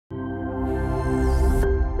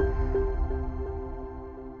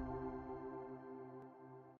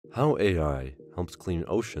How AI helps clean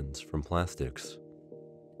oceans from plastics.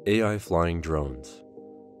 AI flying drones.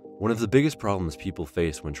 One of the biggest problems people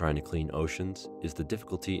face when trying to clean oceans is the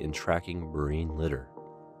difficulty in tracking marine litter.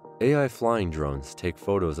 AI flying drones take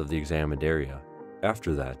photos of the examined area.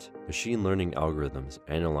 After that, machine learning algorithms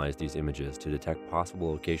analyze these images to detect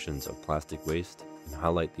possible locations of plastic waste and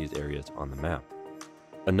highlight these areas on the map.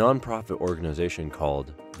 A non-profit organization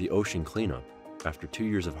called the Ocean Cleanup, after 2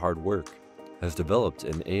 years of hard work, has developed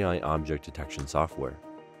an AI object detection software.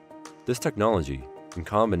 This technology, in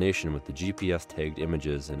combination with the GPS-tagged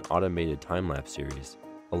images and automated time-lapse series,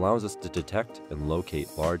 allows us to detect and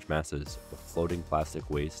locate large masses of floating plastic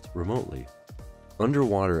waste remotely.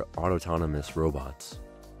 Underwater autonomous robots.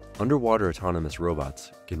 Underwater autonomous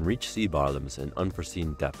robots can reach sea bottoms in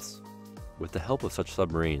unforeseen depths. With the help of such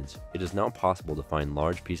submarines, it is now possible to find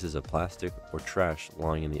large pieces of plastic or trash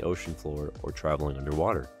lying in the ocean floor or traveling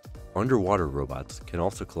underwater. Underwater robots can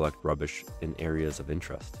also collect rubbish in areas of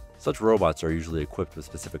interest. Such robots are usually equipped with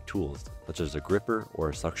specific tools, such as a gripper or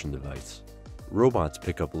a suction device. Robots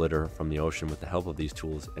pick up litter from the ocean with the help of these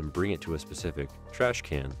tools and bring it to a specific trash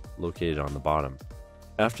can located on the bottom.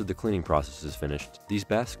 After the cleaning process is finished, these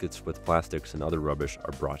baskets with plastics and other rubbish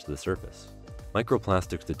are brought to the surface.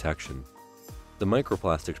 Microplastics detection. The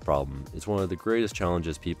microplastics problem is one of the greatest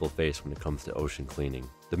challenges people face when it comes to ocean cleaning.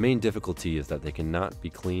 The main difficulty is that they cannot be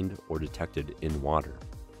cleaned or detected in water.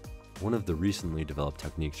 One of the recently developed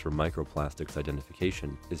techniques for microplastics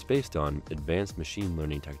identification is based on advanced machine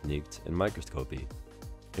learning techniques and microscopy.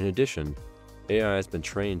 In addition, AI has been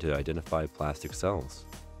trained to identify plastic cells.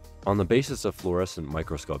 On the basis of fluorescent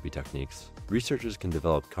microscopy techniques, researchers can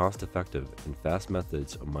develop cost-effective and fast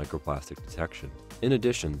methods of microplastic detection. In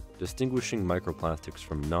addition, distinguishing microplastics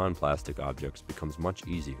from non-plastic objects becomes much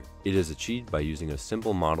easier. It is achieved by using a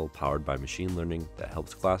simple model powered by machine learning that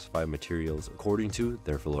helps classify materials according to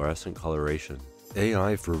their fluorescent coloration.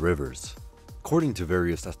 AI for rivers. According to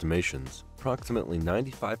various estimations, approximately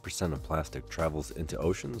 95% of plastic travels into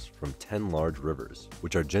oceans from 10 large rivers,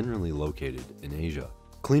 which are generally located in Asia.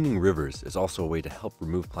 Cleaning rivers is also a way to help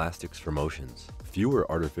remove plastics from oceans. The fewer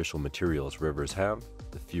artificial materials rivers have,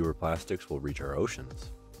 the fewer plastics will reach our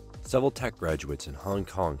oceans. Several tech graduates in Hong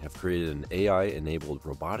Kong have created an AI-enabled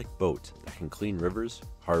robotic boat that can clean rivers,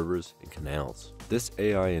 harbors, and canals. This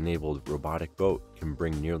AI-enabled robotic boat can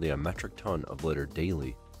bring nearly a metric ton of litter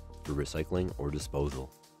daily for recycling or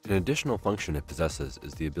disposal. An additional function it possesses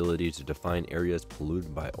is the ability to define areas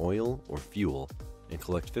polluted by oil or fuel and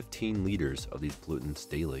collect 15 liters of these pollutants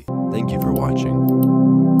daily. Thank you for watching.